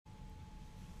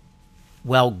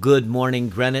Well, good morning,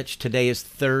 Greenwich. Today is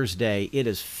Thursday. It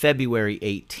is February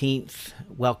 18th.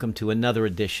 Welcome to another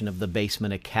edition of the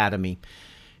Basement Academy.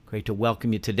 Great to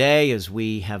welcome you today as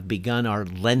we have begun our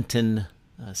Lenten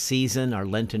season, our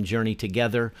Lenten journey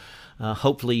together.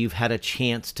 Hopefully you've had a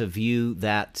chance to view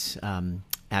that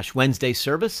Ash Wednesday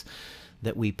service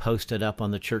that we posted up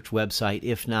on the church website.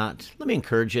 If not, let me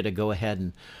encourage you to go ahead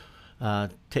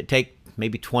and take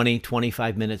maybe 20,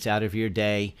 25 minutes out of your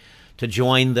day to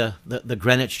join the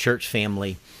Greenwich Church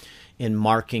family in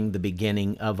marking the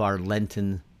beginning of our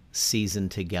Lenten season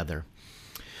together.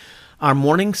 Our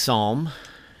morning psalm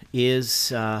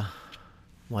is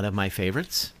one of my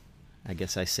favorites. I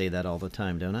guess I say that all the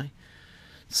time, don't I?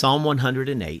 Psalm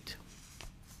 108.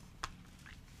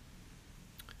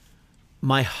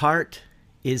 My heart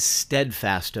is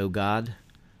steadfast, O God.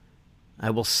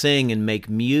 I will sing and make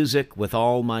music with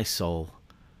all my soul.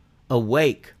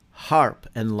 Awake, harp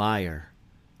and lyre,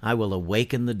 I will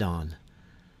awaken the dawn.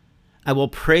 I will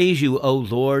praise you, O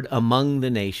Lord, among the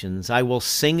nations. I will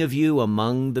sing of you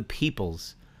among the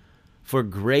peoples. For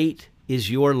great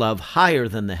is your love higher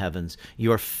than the heavens.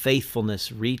 Your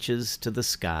faithfulness reaches to the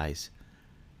skies.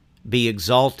 Be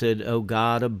exalted, O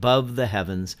God, above the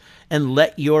heavens, and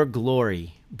let your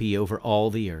glory be over all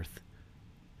the earth.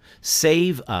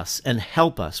 Save us and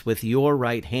help us with your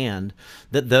right hand,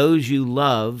 that those you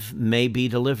love may be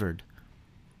delivered.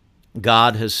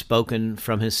 God has spoken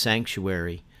from his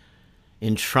sanctuary.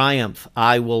 In triumph,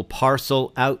 I will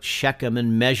parcel out Shechem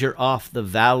and measure off the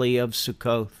valley of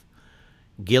Succoth.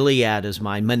 Gilead is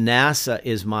mine, Manasseh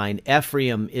is mine,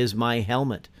 Ephraim is my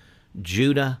helmet,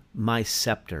 Judah my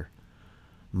scepter.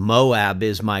 Moab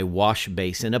is my wash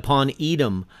basin. Upon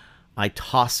Edom I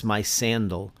toss my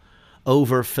sandal.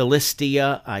 Over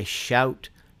Philistia I shout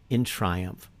in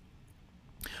triumph.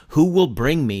 Who will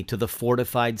bring me to the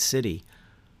fortified city?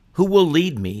 Who will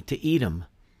lead me to Edom?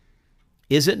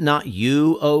 Is it not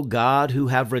you, O God, who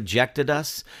have rejected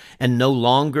us and no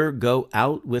longer go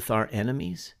out with our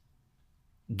enemies?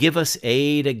 Give us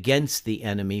aid against the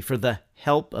enemy, for the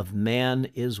help of man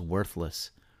is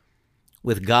worthless.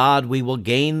 With God we will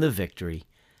gain the victory,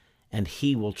 and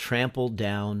he will trample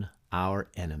down our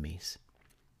enemies.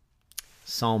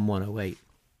 Psalm 108.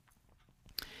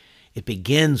 It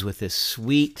begins with this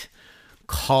sweet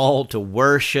call to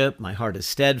worship. My heart is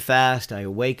steadfast. I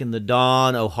awaken the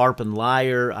dawn. O harp and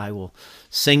lyre, I will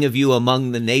sing of you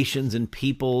among the nations and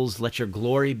peoples. Let your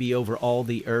glory be over all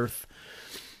the earth.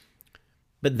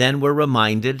 But then we're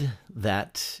reminded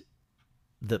that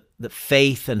the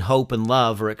faith and hope and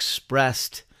love are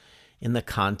expressed in the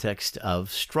context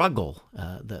of struggle,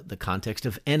 the context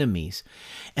of enemies.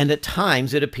 And at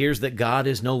times it appears that God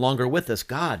is no longer with us.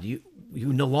 God, you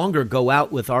no longer go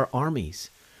out with our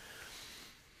armies.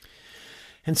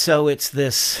 And so it's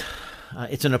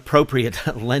an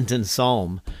appropriate Lenten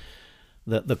psalm,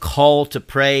 the call to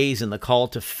praise and the call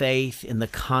to faith in the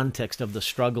context of the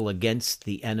struggle against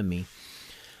the enemy.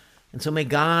 And so may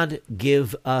God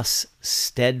give us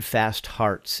steadfast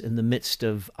hearts in the midst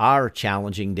of our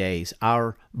challenging days,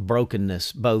 our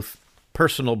brokenness, both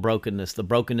personal brokenness, the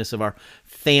brokenness of our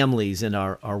families and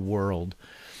our world.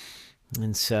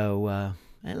 And so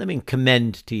let me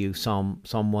commend to you Psalm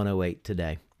 108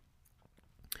 today.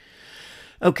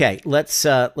 Okay, let's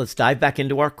dive back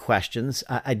into our questions.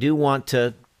 I do want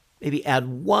to maybe add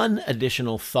one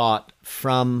additional thought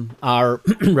from our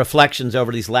reflections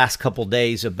over these last couple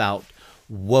days about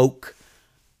woke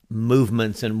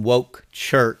movements and woke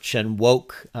church and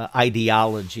woke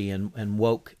ideology and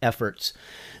woke efforts.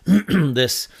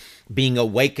 This being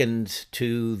awakened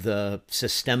to the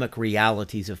systemic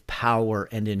realities of power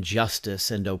and injustice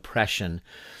and oppression.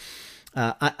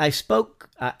 I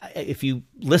spoke, if you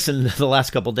listen to the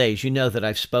last couple days, you know that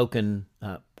I've spoken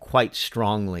quite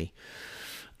strongly.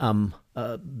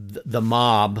 The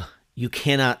mob, you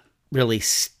cannot really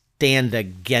stand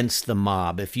against the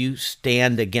mob. If you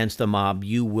stand against the mob,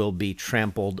 you will be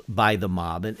trampled by the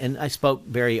mob. And I spoke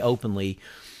very openly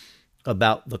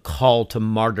about the call to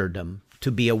martyrdom,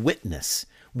 to be a witness.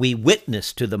 We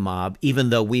witness to the mob, even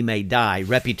though we may die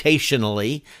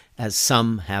reputationally, as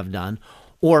some have done,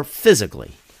 or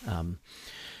physically.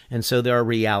 And so there are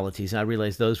realities. I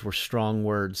realize those were strong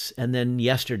words. And then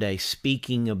yesterday,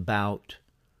 speaking about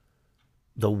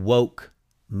the woke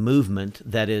movement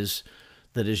that is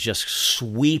just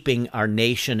sweeping our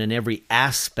nation and every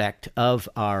aspect of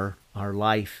our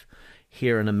life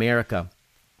here in America.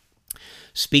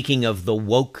 Speaking of the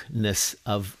wokeness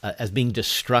of as being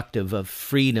destructive of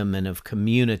freedom and of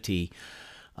community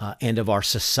and of our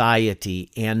society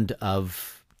and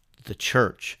of the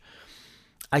church.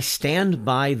 I stand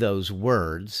by those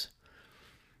words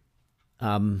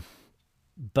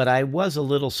but I was a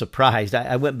little surprised.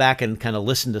 I went back and kind of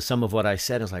listened to some of what I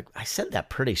said. I was like, I said that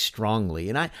pretty strongly.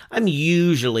 And I'm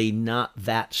usually not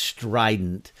that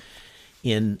strident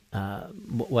in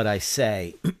what I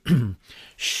say.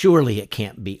 Surely it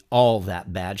can't be all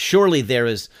that bad. Surely there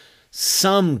is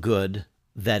some good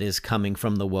that is coming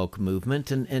from the woke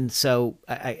movement. And so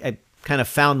I kind of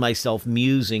found myself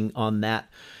musing on that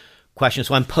question.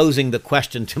 So I'm posing the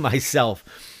question to myself,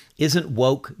 isn't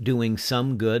woke doing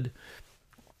some good?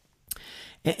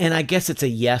 And I guess it's a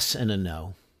yes and a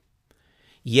no.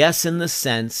 Yes, in the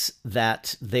sense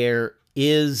that there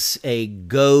is a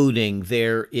goading,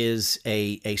 there is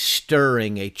a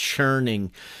stirring, a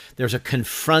churning, there's a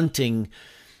confronting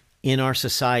in our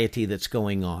society that's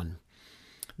going on.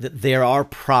 That there are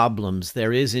problems,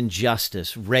 there is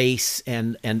injustice, race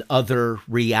and other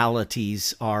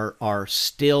realities are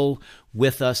still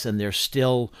with us, and they're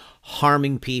still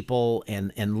harming people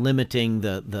and limiting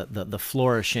the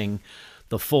flourishing,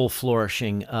 the full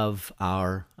flourishing of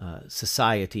our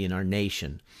society and our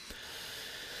nation.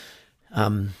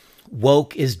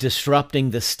 Woke is disrupting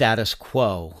the status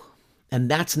quo, and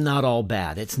that's not all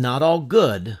bad. It's not all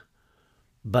good,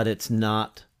 but it's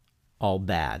not all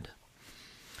bad.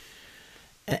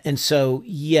 And so,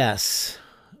 yes,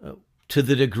 to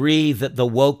the degree that the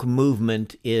woke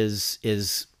movement is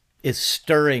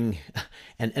stirring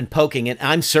and poking, and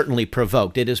I'm certainly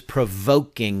provoked. It is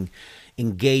provoking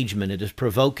engagement. It is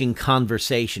provoking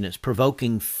conversation. It's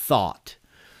provoking thought.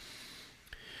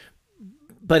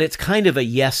 But it's kind of a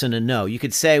yes and a no. You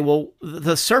could say, well,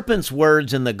 the serpent's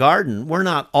words in the garden were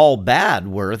not all bad,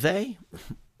 were they?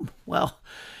 Well,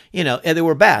 they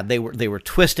were bad. They were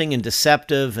twisting and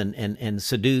deceptive and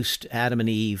seduced Adam and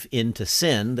Eve into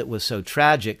sin that was so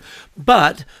tragic.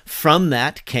 But from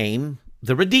that came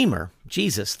the Redeemer,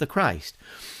 Jesus the Christ.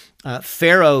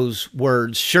 Pharaoh's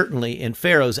words certainly, and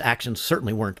Pharaoh's actions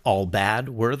certainly weren't all bad,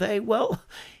 were they? Well,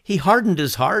 he hardened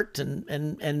his heart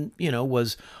and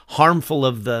was harmful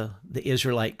of the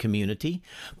Israelite community.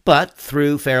 But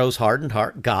through Pharaoh's hardened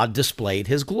heart, God displayed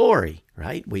his glory,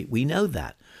 right? We know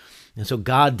that. And so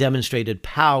God demonstrated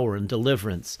power and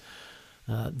deliverance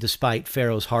despite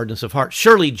Pharaoh's hardness of heart.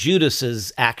 Surely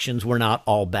Judas's actions were not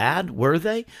all bad, were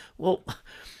they? Well,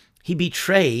 he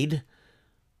betrayed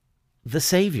the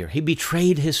Savior. He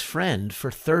betrayed his friend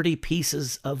for 30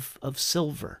 pieces of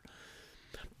silver.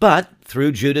 But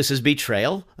through Judas's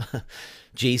betrayal,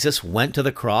 Jesus went to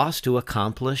the cross to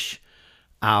accomplish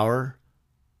our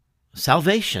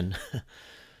salvation.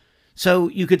 So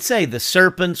you could say the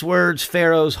serpent's words,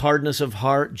 Pharaoh's hardness of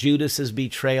heart, Judas's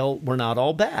betrayal were not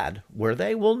all bad, were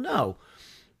they? Well, no.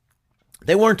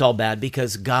 They weren't all bad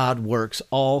because God works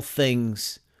all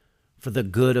things for the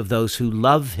good of those who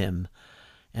love him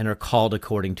and are called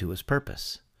according to his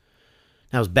purpose.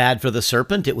 Now, it was bad for the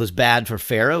serpent. It was bad for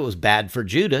Pharaoh. It was bad for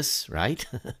Judas, right?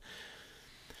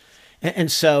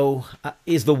 And so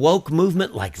is the woke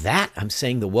movement like that? I'm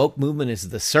saying the woke movement is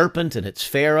the serpent and it's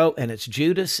Pharaoh and it's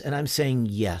Judas. And I'm saying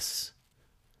yes.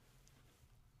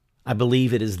 I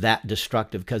believe it is that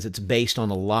destructive because it's based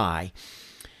on a lie.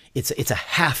 It's a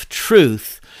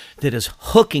half-truth that is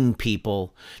hooking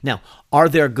people. Now, are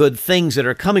there good things that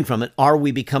are coming from it? Are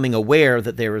we becoming aware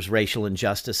that there is racial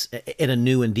injustice at a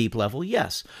new and deep level?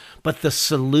 Yes. But the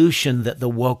solution that the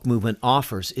woke movement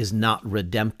offers is not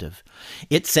redemptive.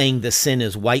 It's saying the sin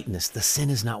is whiteness. The sin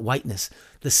is not whiteness.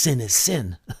 The sin is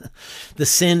sin. The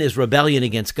sin is rebellion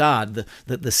against God.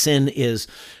 The sin is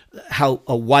how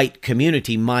a white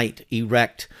community might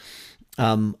erect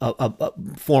form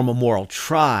a moral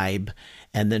tribe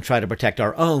and then try to protect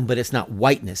our own, but it's not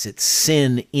whiteness. It's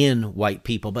sin in white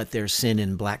people, but there's sin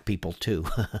in black people too.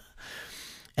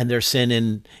 And there's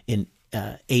sin in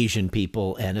Asian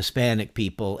people and Hispanic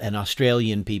people and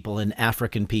Australian people and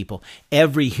African people.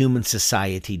 Every human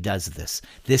society does this.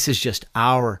 This is just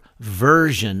our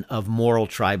version of moral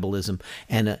tribalism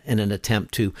and an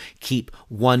attempt to keep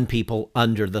one people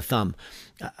under the thumb.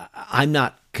 I'm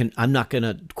not going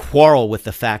to quarrel with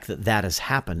the fact that that has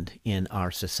happened in our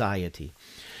society.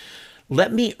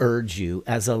 Let me urge you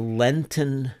as a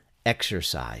Lenten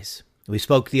exercise. We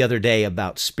spoke the other day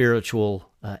about spiritual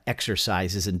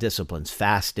exercises and disciplines,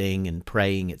 fasting and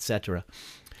praying, etc.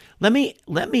 Let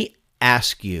me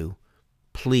ask you,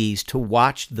 please, to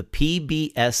watch the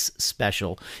PBS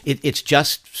special. It's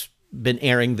just been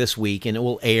airing this week, and it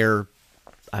will air,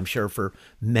 I'm sure, for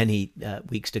many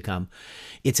weeks to come.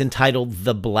 It's entitled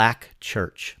The Black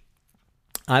Church.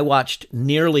 I watched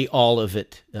nearly all of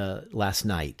it last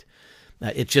night.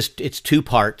 It's 2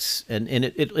 parts, and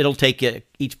it'll take you,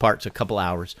 each part's a couple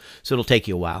hours, so it'll take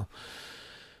you a while.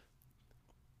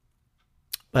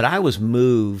 But I was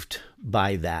moved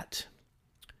by that.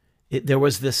 there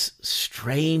was this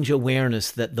strange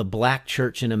awareness that the black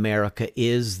church in America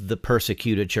is the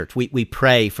persecuted church. We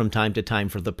pray from time to time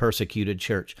for the persecuted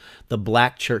church. The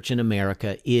black church in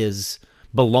America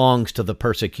belongs to the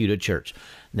persecuted church.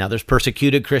 Now, there's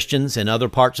persecuted Christians in other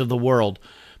parts of the world,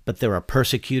 but there are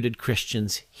persecuted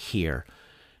Christians here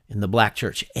in the black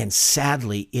church. And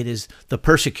sadly, the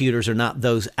persecutors are not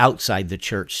those outside the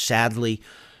church. Sadly,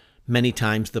 many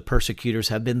times the persecutors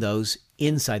have been those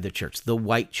inside the church, the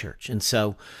white church. And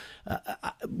so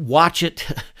watch it.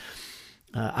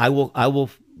 I will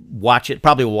watch it,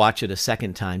 probably will watch it a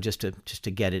second time just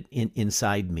to get it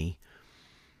inside me.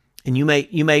 And you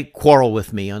may quarrel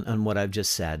with me on what I've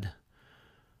just said.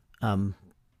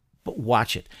 But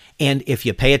watch it. And if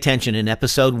you pay attention in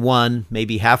episode 1,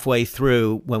 maybe halfway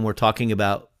through, when we're talking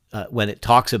about, when it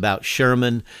talks about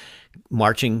Sherman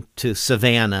marching to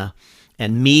Savannah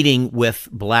and meeting with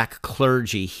black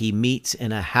clergy, he meets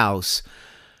in a house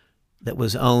that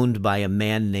was owned by a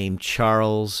man named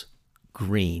Charles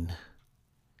Green.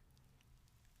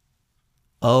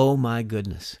 Oh my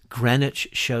goodness. Greenwich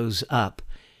shows up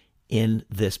in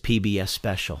this PBS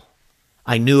special.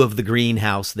 I knew of the Green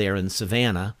House there in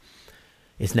Savannah.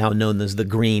 It's now known as the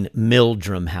Green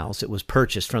Mildrum House. It was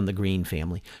purchased from the Green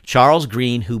family. Charles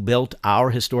Green, who built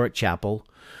our historic chapel,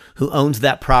 who owned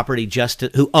that property just to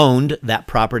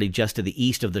the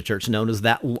east of the church, known as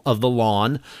that of the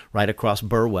Lawn, right across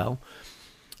Burwell.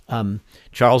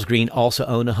 Charles Green also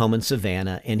owned a home in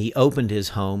Savannah, and he opened his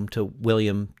home to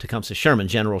William Tecumseh Sherman,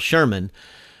 General Sherman,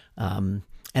 and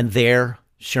there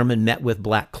Sherman met with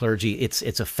black clergy.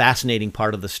 It's a fascinating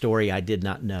part of the story I did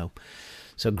not know.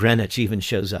 So Greenwich even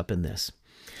shows up in this.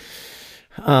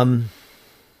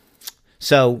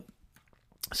 So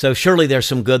surely there's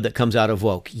some good that comes out of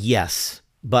woke. Yes,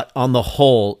 but on the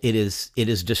whole, it is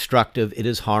destructive. It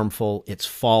is harmful. It's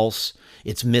false.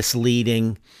 It's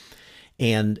misleading,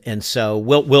 and so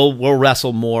we'll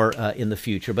wrestle more in the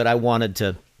future. But I wanted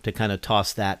to kind of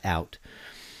toss that out.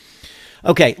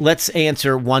 Okay, let's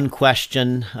answer one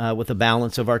question with the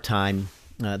balance of our time.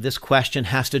 This question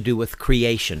has to do with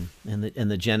creation and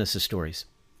the Genesis stories.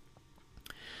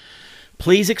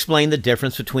 Please explain the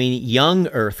difference between young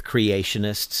earth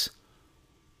creationists,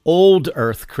 old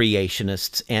earth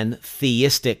creationists, and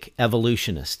theistic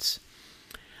evolutionists.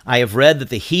 I have read that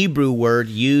the Hebrew word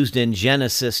used in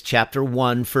Genesis chapter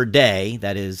 1 for day,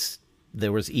 that is,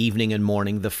 there was evening and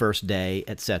morning, the first day,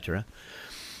 etc.,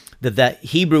 that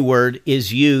Hebrew word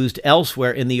is used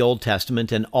elsewhere in the Old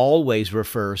Testament and always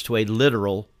refers to a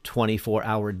literal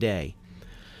 24-hour day.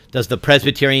 Does the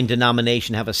Presbyterian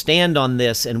denomination have a stand on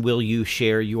this, and will you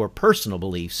share your personal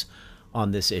beliefs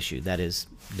on this issue? That is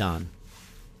Don.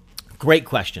 Great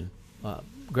question.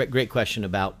 Great question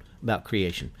about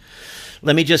creation.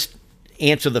 Let me just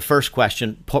answer the first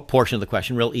portion of the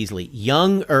question real easily.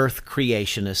 Young earth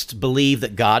creationists believe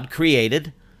that God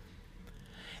created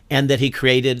and that he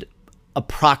created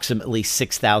approximately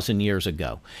 6,000 years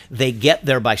ago. They get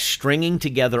there by stringing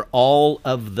together all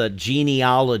of the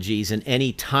genealogies and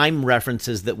any time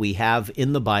references that we have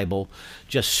in the Bible,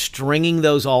 just stringing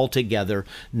those all together,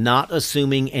 not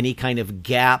assuming any kind of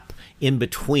gap in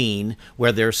between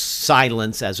where there's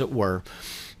silence, as it were.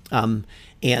 And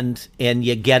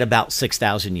you get about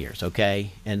 6,000 years,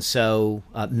 okay? And so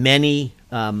many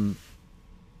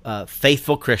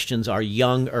faithful Christians are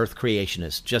young earth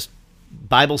creationists. Just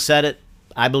Bible said it,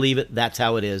 I believe it, that's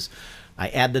how it is. I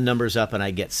add the numbers up and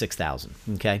I get 6,000,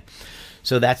 okay?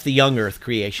 So that's the young earth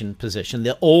creation position.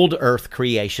 The old earth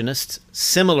creationists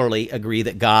similarly agree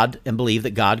that God, and believe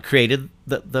that God created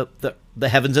the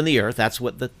heavens and the earth. That's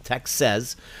what the text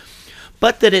says.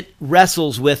 But that it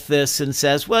wrestles with this and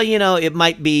says, well, it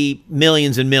might be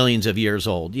millions and millions of years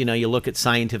old. You look at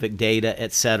scientific data,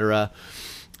 etc.,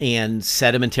 and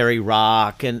sedimentary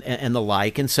rock and the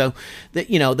like. And so,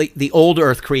 the old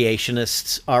earth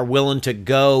creationists are willing to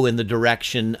go in the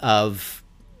direction of,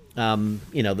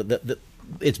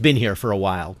 it's been here for a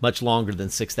while, much longer than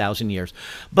 6,000 years.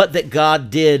 But that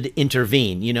God did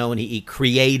intervene, and he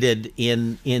created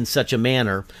in such a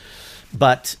manner.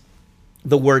 But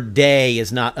the word day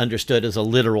is not understood as a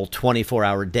literal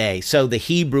 24-hour day. So the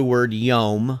Hebrew word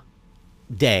yom,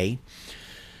 day,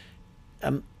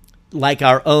 like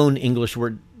our own English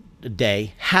word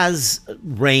day, has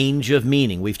range of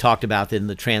meaning. We've talked about in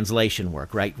the translation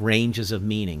work, right? Ranges of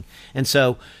meaning. And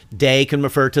so day can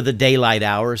refer to the daylight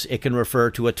hours. It can refer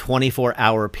to a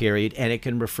 24-hour period, and it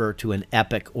can refer to an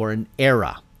epoch or an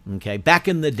era, okay? Back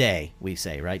in the day, we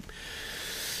say, right?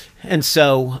 And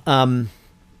so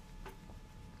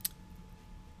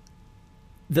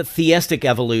the theistic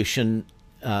evolution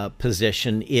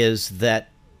position is that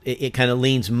it kind of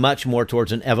leans much more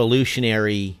towards an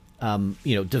evolutionary,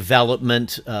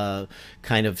 development,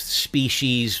 kind of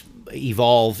species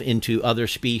evolve into other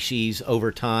species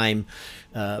over time.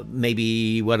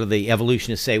 Maybe what do the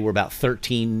evolutionists say? We're about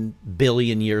 13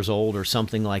 billion years old or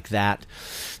something like that.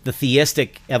 The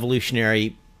theistic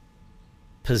evolutionary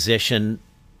position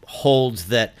holds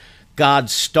that God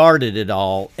started it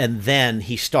all, and then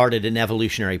he started an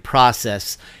evolutionary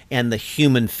process, and the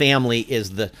human family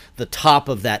is the top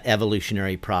of that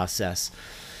evolutionary process.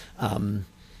 I'm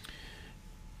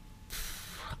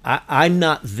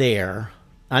not there.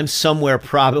 I'm somewhere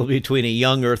probably between a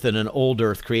young earth and an old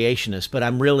earth creationist, but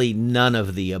I'm really none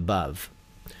of the above,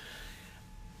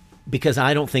 because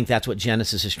I don't think that's what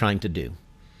Genesis is trying to do.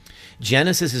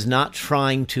 Genesis is not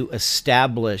trying to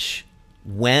establish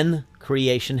when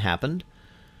creation happened.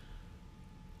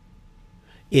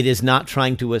 It is not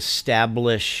trying to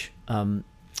establish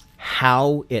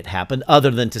how it happened,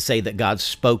 other than to say that God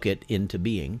spoke it into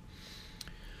being.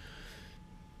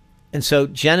 And so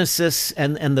Genesis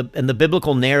and the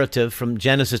biblical narrative from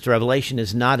Genesis to Revelation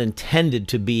is not intended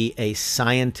to be a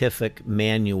scientific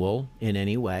manual in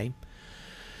any way.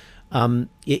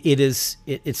 It's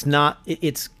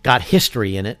got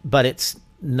history in it, but it's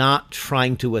not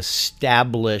trying to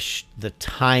establish the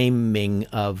timing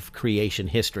of creation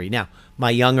history. Now,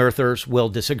 my young earthers will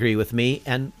disagree with me,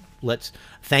 and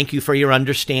thank you for your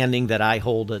understanding that I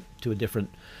hold to a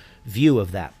different view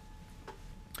of that.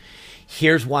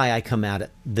 Here's why I come at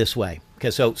it this way. Okay,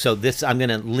 so this, I'm going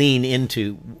to lean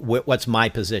into what's my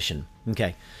position.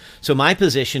 Okay, so my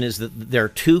position is that there are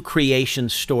two creation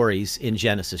stories in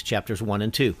Genesis, chapters 1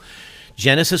 and 2.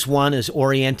 Genesis 1 is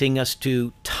orienting us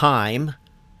to time.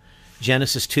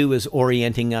 Genesis 2 is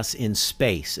orienting us in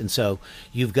space. And so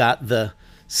you've got the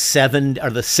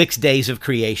 6 days of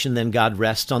creation, then God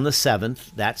rests on the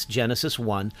seventh. That's Genesis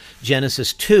 1.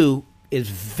 Genesis 2 is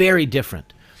very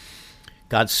different.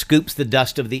 God scoops the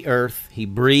dust of the earth. He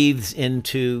breathes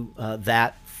into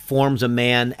that, forms a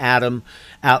man, Adam,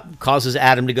 causes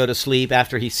Adam to go to sleep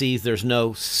after he sees there's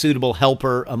no suitable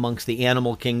helper amongst the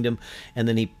animal kingdom, and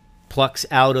then he plucks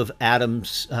out of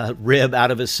Adam's rib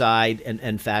out of his side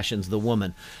and fashions the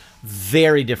woman.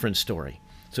 Very different story.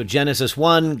 So Genesis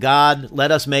 1, God,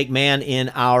 let us make man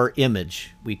in our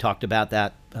image. We talked about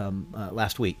that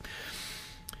last week.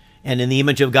 And in the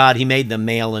image of God, he made them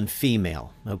male and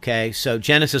female. Okay, so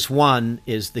Genesis 1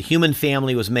 is the human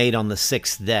family was made on the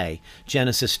sixth day.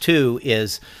 Genesis 2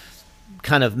 is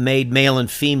kind of made male and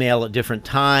female at different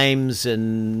times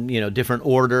and, different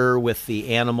order with the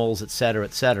animals, etc.,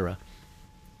 etc.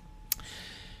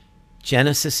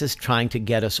 Genesis is trying to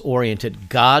get us oriented.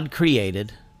 God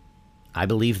created, I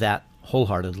believe that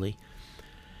wholeheartedly,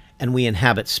 and we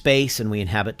inhabit space and we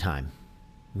inhabit time.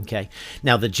 Okay.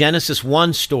 Now, the Genesis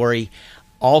 1 story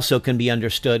also can be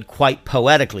understood quite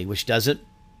poetically, which doesn't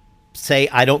say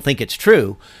I don't think it's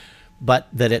true, but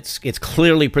that it's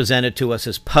clearly presented to us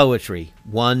as poetry.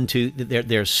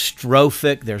 There's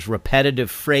strophic, there's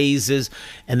repetitive phrases,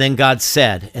 and then God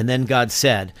said, and then God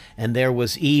said, and there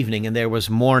was evening, and there was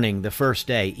morning the first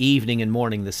day, evening and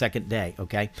morning the second day.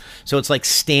 Okay. So it's like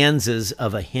stanzas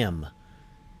of a hymn,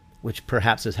 which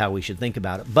perhaps is how we should think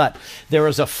about it. But there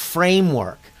is a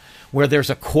framework where there's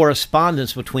a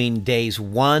correspondence between days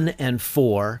 1 and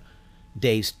 4,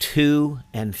 days 2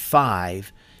 and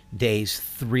 5, days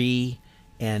 3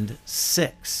 and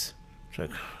 6. It's like,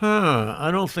 I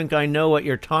don't think I know what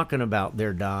you're talking about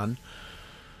there, Don.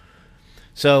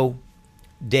 So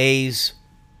days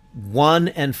 1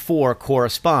 and 4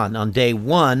 correspond. On day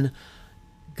 1,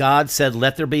 God said,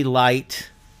 let there be light.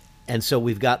 And so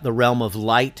we've got the realm of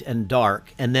light and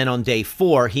dark. And then on day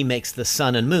 4, he makes the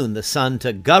sun and moon, the sun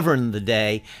to govern the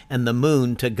day and the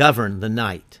moon to govern the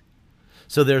night.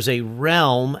 So there's a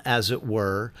realm, as it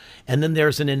were, and then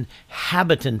there's an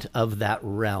inhabitant of that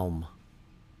realm,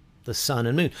 the sun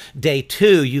and moon. Day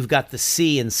 2, you've got the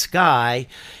sea and sky.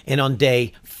 And on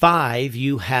day 5,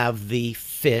 you have the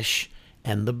fish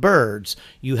and the birds.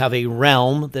 You have a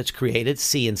realm that's created,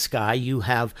 sea and sky. You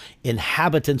have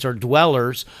inhabitants or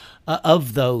dwellers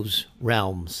of those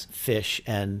realms, fish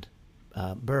and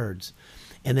birds.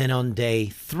 And then on day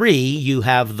 3, you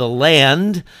have the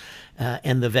land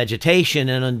and the vegetation.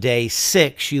 And on day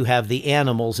 6, you have the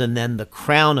animals, and then the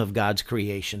crown of God's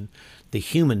creation, the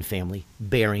human family,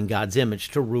 bearing God's image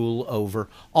to rule over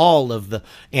all of the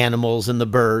animals and the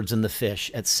birds and the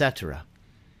fish, etc.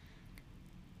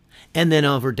 And then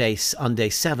on day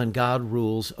 7, God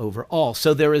rules over all.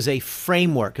 So there is a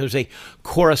framework. There's a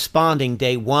corresponding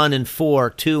day 1 and 4,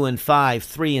 2 and 5,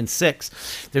 3 and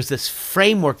 6. There's this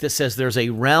framework that says there's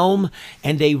a realm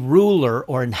and a ruler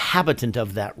or inhabitant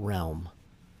of that realm.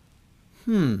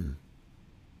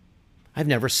 I've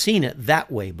never seen it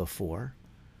that way before.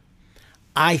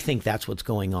 I think that's what's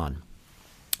going on.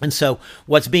 And so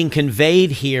what's being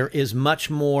conveyed here is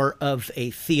much more of a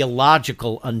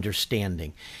theological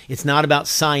understanding. It's not about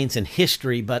science and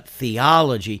history, but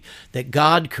theology, that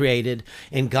God created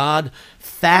and God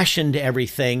fashioned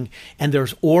everything, and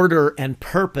there's order and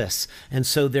purpose. And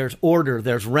so there's order,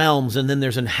 there's realms, and then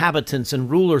there's inhabitants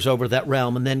and rulers over that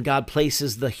realm. And then God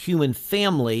places the human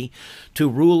family to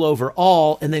rule over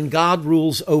all, and then God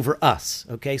rules over us.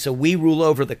 Okay, so we rule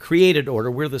over the created order.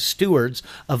 We're the stewards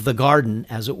of the garden,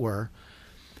 as it were.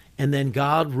 And then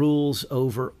God rules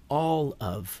over all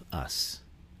of us.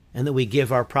 And that we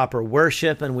give our proper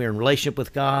worship, and we're in relationship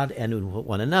with God and with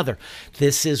one another.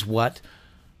 This is what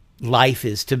life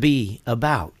is to be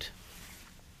about.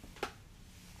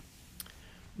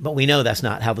 But we know that's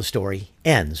not how the story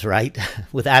ends, right?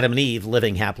 With Adam and Eve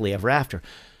living happily ever after.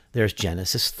 There's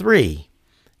Genesis 3.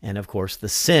 And of course, the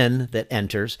sin that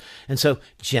enters. And so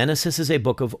Genesis is a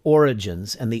book of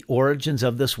origins, and the origins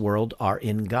of this world are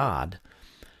in God.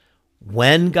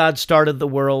 When God started the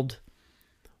world,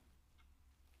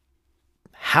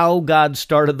 how God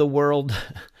started the world,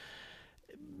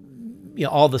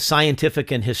 all the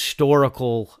scientific and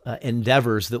historical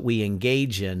endeavors that we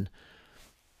engage in,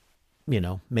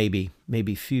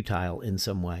 maybe futile in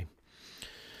some way.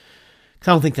 I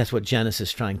don't think that's what Genesis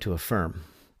is trying to affirm.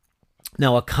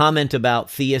 Now, a comment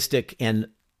about theistic and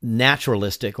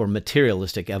naturalistic or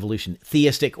materialistic evolution,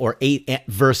 theistic or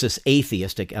versus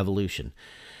atheistic evolution.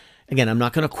 Again, I'm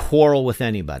not going to quarrel with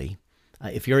anybody.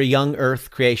 If you're a young earth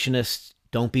creationist,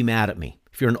 don't be mad at me.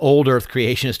 If you're an old earth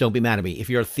creationist, don't be mad at me. If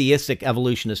you're a theistic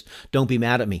evolutionist, don't be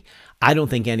mad at me. I don't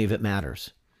think any of it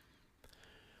matters.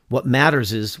 What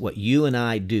matters is what you and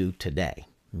I do today,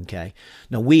 okay?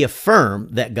 Now, we affirm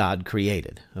that God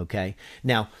created, okay?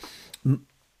 Now,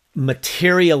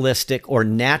 materialistic or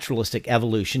naturalistic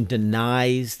evolution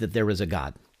denies that there is a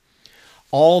God.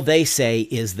 All they say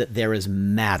is that there is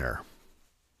matter.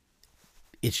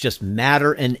 It's just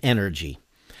matter and energy.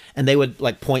 And they would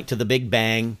point to the Big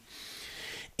Bang,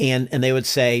 and they would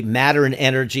say matter and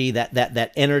energy,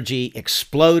 that energy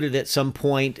exploded at some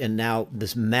point, and now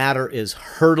this matter is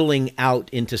hurtling out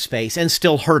into space and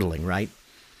still hurtling, right?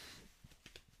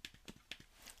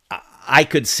 I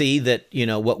could see that,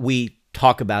 what we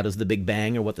talk about as the Big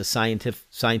Bang, or what the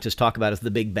scientists talk about as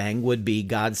the Big Bang, would be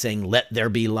God saying, "Let there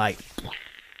be light."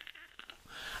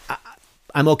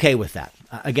 I'm okay with that.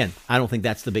 Again, I don't think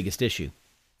that's the biggest issue.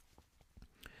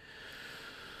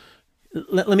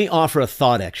 Let me offer a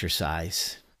thought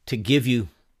exercise to give you,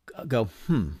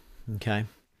 okay?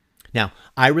 Now,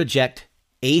 I reject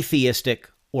atheistic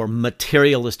or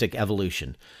materialistic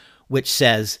evolution, which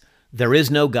says there is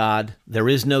no God, there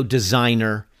is no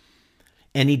designer.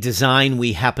 Any design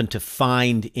we happen to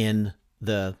find in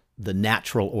the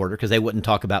natural order, because they wouldn't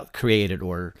talk about created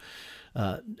order.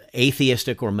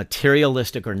 Atheistic or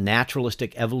materialistic or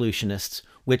naturalistic evolutionists,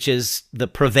 which is the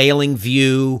prevailing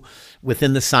view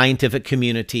within the scientific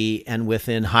community and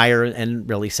within higher and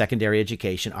really secondary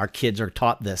education. Our kids are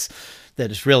taught this,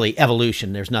 that it's really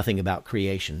evolution. There's nothing about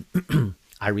creation.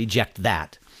 I reject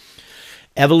that.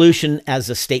 Evolution as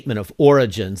a statement of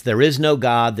origins. There is no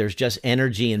God. There's just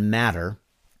energy and matter.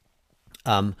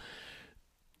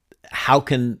 How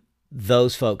can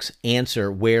those folks answer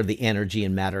where the energy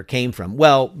and matter came from?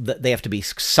 Well, they have to be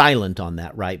silent on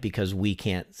that, right? Because we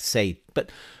can't say, but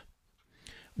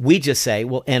we just say,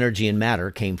 well, energy and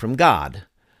matter came from God.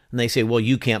 And they say, well,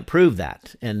 you can't prove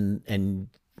that. And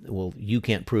well, you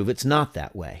can't prove it's not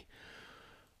that way.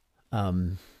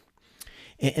 And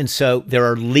so there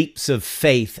are leaps of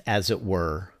faith, as it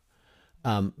were,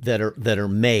 that are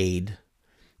made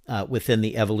within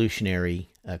the evolutionary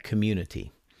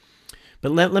community.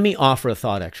 But let me offer a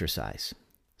thought exercise.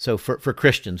 So for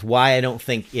Christians, why I don't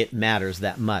think it matters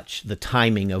that much, the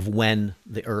timing of when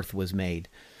the earth was made.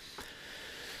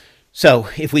 So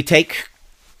if we take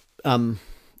the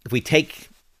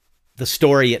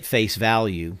story at face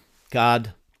value,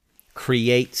 God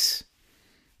creates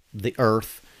the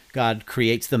earth, God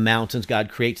creates the mountains,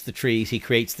 God creates the trees, he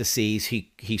creates the seas,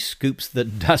 he scoops the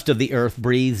dust of the earth,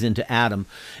 breathes into Adam.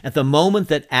 At the moment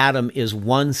that Adam is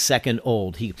 1 second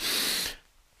old, he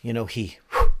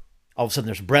all of a sudden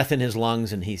there's breath in his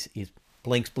lungs, and he's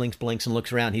blinks, and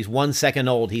looks around. He's 1 second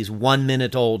old, he's 1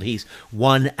 minute old, he's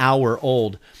 1 hour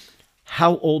old.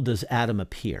 How old does Adam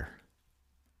appear?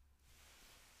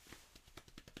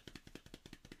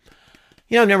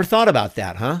 I've never thought about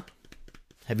that, huh?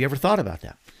 Have you ever thought about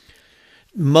that?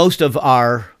 Most of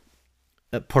our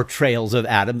portrayals of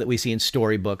Adam that we see in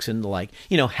storybooks and the like,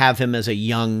 have him as a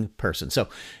young person. So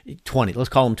 20, let's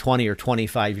call him 20 or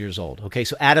 25 years old. Okay,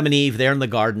 so Adam and Eve, they're in the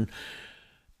garden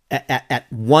at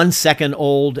 1 second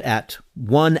old, at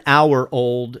 1 hour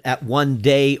old, at 1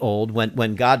 day old,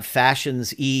 when God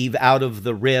fashions Eve out of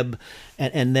the rib,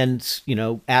 and then,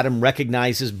 Adam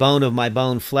recognizes bone of my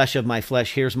bone, flesh of my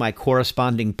flesh, here's my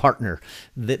corresponding partner,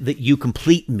 that you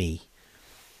complete me.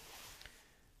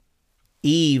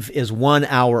 Eve is 1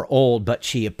 hour old, but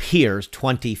she appears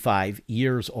 25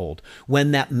 years old.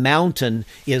 When that mountain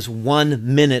is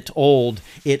 1 minute old,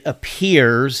 it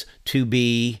appears to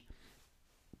be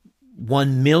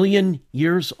 1 million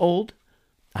years old?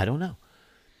 I don't know.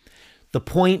 The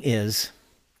point is,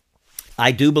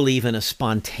 I do believe in a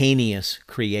spontaneous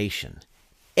creation.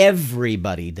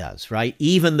 Everybody does, right?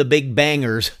 Even the big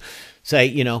bangers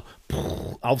say, all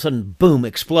of a sudden, boom,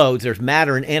 explodes. There's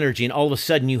matter and energy, and all of a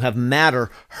sudden you have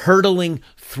matter hurtling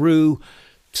through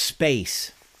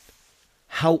space.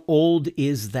 How old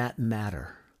is that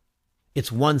matter?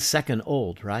 It's 1 second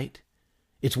old, right?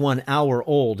 It's 1 hour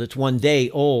old. It's 1 day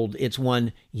old. It's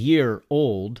 1 year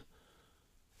old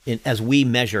as we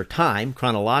measure time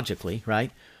chronologically,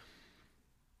 right?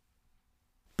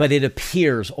 But it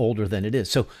appears older than it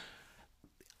is. So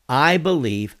I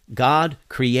believe God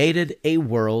created a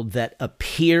world that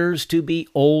appears to be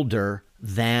older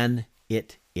than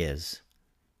it is.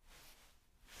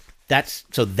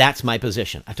 That's my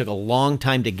position. I took a long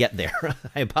time to get there.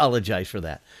 I apologize for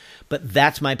that. But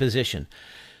that's my position.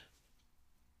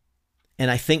 And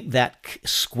I think that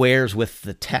squares with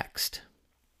the text.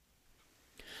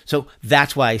 So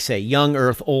that's why I say young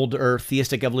earth, old earth,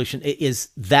 theistic evolution,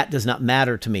 that does not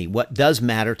matter to me. What does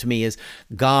matter to me is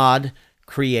God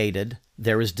created.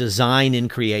 There is design in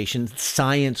creation.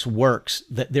 Science works.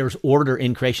 That there's order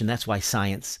in creation. That's why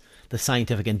science, the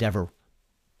scientific endeavor,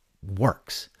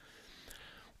 works.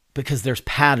 Because there's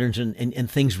patterns and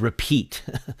things repeat.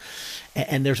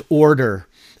 And there's order.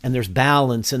 And there's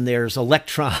balance, and there's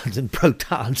electrons and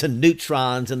protons and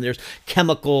neutrons, and there's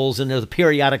chemicals, and there's a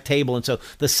periodic table. And so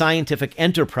the scientific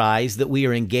enterprise that we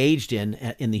are engaged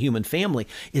in the human family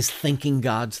is thinking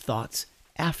God's thoughts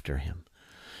after him,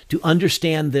 to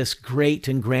understand this great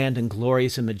and grand and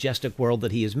glorious and majestic world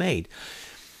that he has made.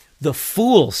 The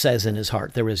fool says in his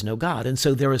heart, there is no God. And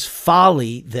so there is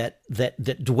folly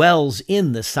that dwells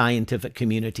in the scientific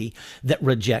community that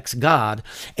rejects God.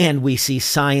 And we see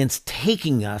science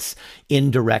taking us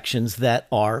in directions that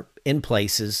are, in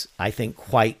places, I think,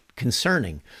 quite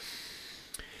concerning.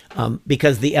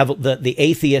 Because the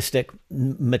atheistic,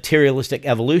 materialistic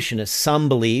evolutionists, some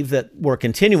believe that we're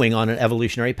continuing on an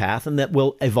evolutionary path and that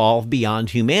we'll evolve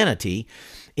beyond humanity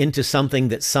into something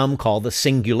that some call the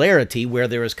singularity, where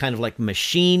there is kind of like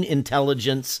machine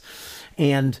intelligence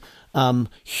and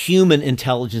human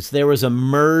intelligence. There is a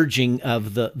merging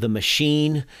of the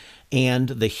machine and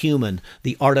the human,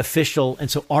 the artificial. And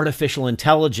so artificial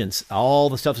intelligence, all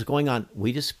the stuff that's going on,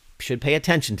 we just should pay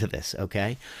attention to this,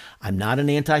 okay? I'm not an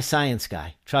anti-science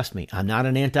guy. Trust me, I'm not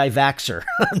an anti-vaxxer.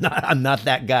 I'm not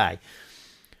that guy.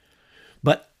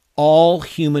 But all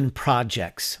human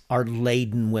projects are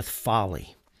laden with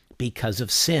folly because of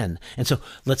sin. And so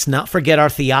let's not forget our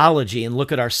theology and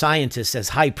look at our scientists as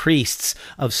high priests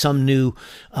of some new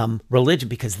religion,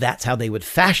 because that's how they would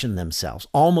fashion themselves.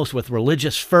 Almost with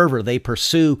religious fervor, they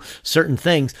pursue certain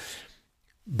things,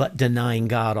 but denying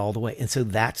God all the way. And so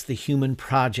that's the human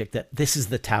project, that this is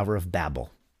the Tower of Babel,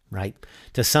 right?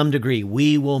 To some degree,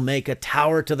 we will make a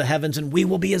tower to the heavens and we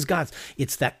will be as gods.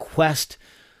 It's that quest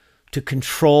to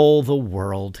control the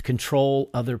world, to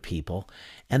control other people.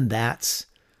 And that's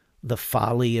the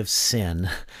folly of sin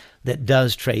that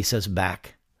does trace us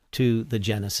back to the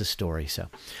Genesis story. So,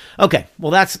 okay, well,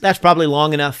 that's probably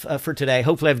long enough for today.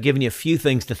 Hopefully I've given you a few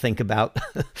things to think about.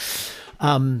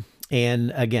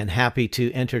 And again, happy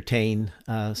to entertain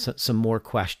some more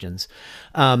questions.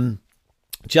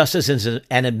 Just as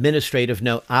an administrative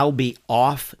note, I'll be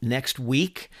off next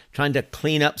week, trying to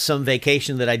clean up some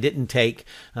vacation that I didn't take,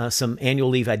 some annual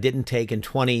leave I didn't take in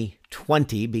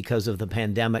 2020 because of the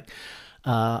pandemic.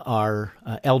 Our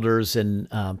elders and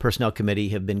personnel committee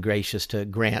have been gracious to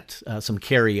grant some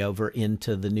carryover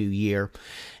into the new year.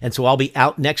 And so I'll be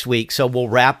out next week. So we'll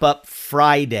wrap up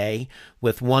Friday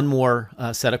with one more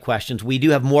set of questions. We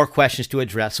do have more questions to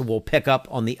address, so we'll pick up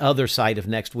on the other side of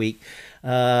next week.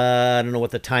 I don't know what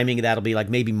the timing of that'll be, like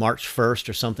maybe March 1st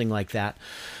or something like that.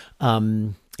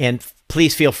 And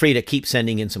please feel free to keep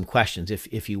sending in some questions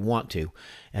if you want to,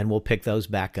 and we'll pick those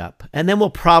back up. And then we'll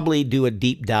probably do a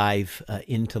deep dive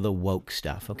into the woke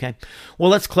stuff, okay? Well,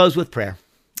 let's close with prayer.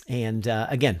 And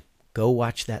again, go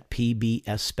watch that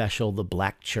PBS special, The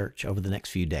Black Church, over the next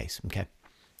few days. Okay,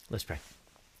 let's pray.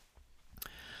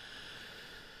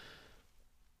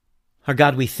 Our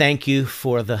God, we thank you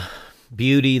for the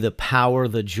beauty, the power,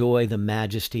 the joy, the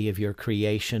majesty of your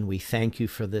creation. We thank you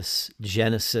for this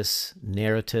Genesis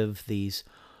narrative, these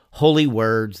holy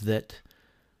words that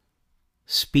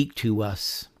speak to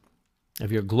us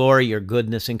of your glory, your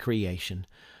goodness in creation.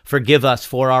 Forgive us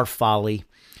for our folly,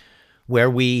 where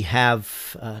we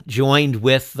have joined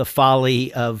with the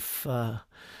folly of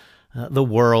the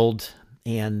world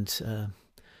and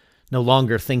no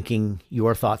longer thinking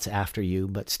your thoughts after you,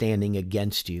 but standing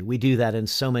against you. We do that in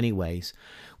so many ways,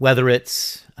 whether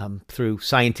it's through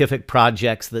scientific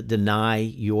projects that deny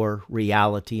your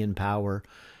reality and power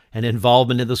and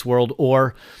involvement in this world,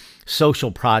 or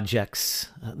social projects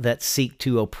that seek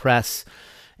to oppress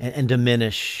and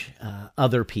diminish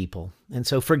other people. And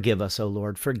so forgive us, O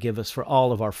Lord. Forgive us for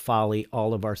all of our folly,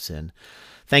 all of our sin.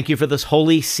 Thank you for this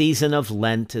holy season of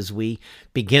Lent as we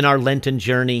begin our Lenten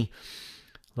journey.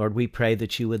 Lord, we pray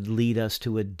that you would lead us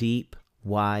to a deep,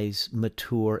 wise,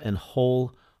 mature, and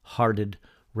wholehearted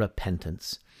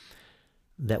repentance,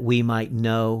 that we might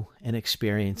know and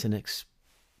experience and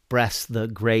express the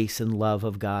grace and love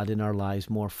of God in our lives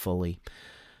more fully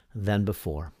than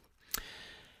before.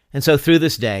 And so through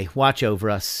this day, watch over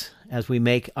us as we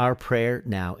make our prayer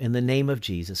now in the name of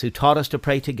Jesus, who taught us to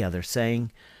pray together,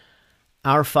 saying,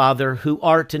 Our Father, who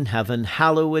art in heaven,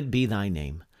 hallowed be thy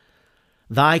name.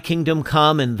 Thy kingdom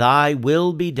come, and thy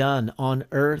will be done on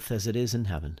earth as it is in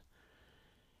heaven.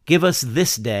 Give us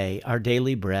this day our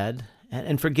daily bread,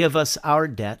 and forgive us our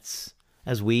debts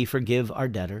as we forgive our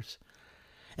debtors.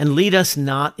 And lead us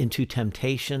not into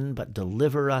temptation, but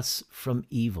deliver us from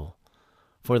evil.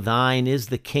 For thine is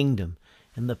the kingdom,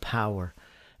 and the power,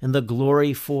 and the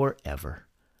glory forever.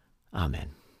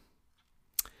 Amen.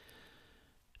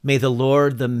 May the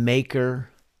Lord, the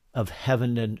maker of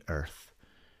heaven and earth,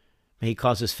 may he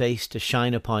cause his face to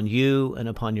shine upon you and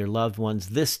upon your loved ones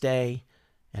this day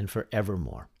and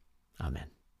forevermore. Amen.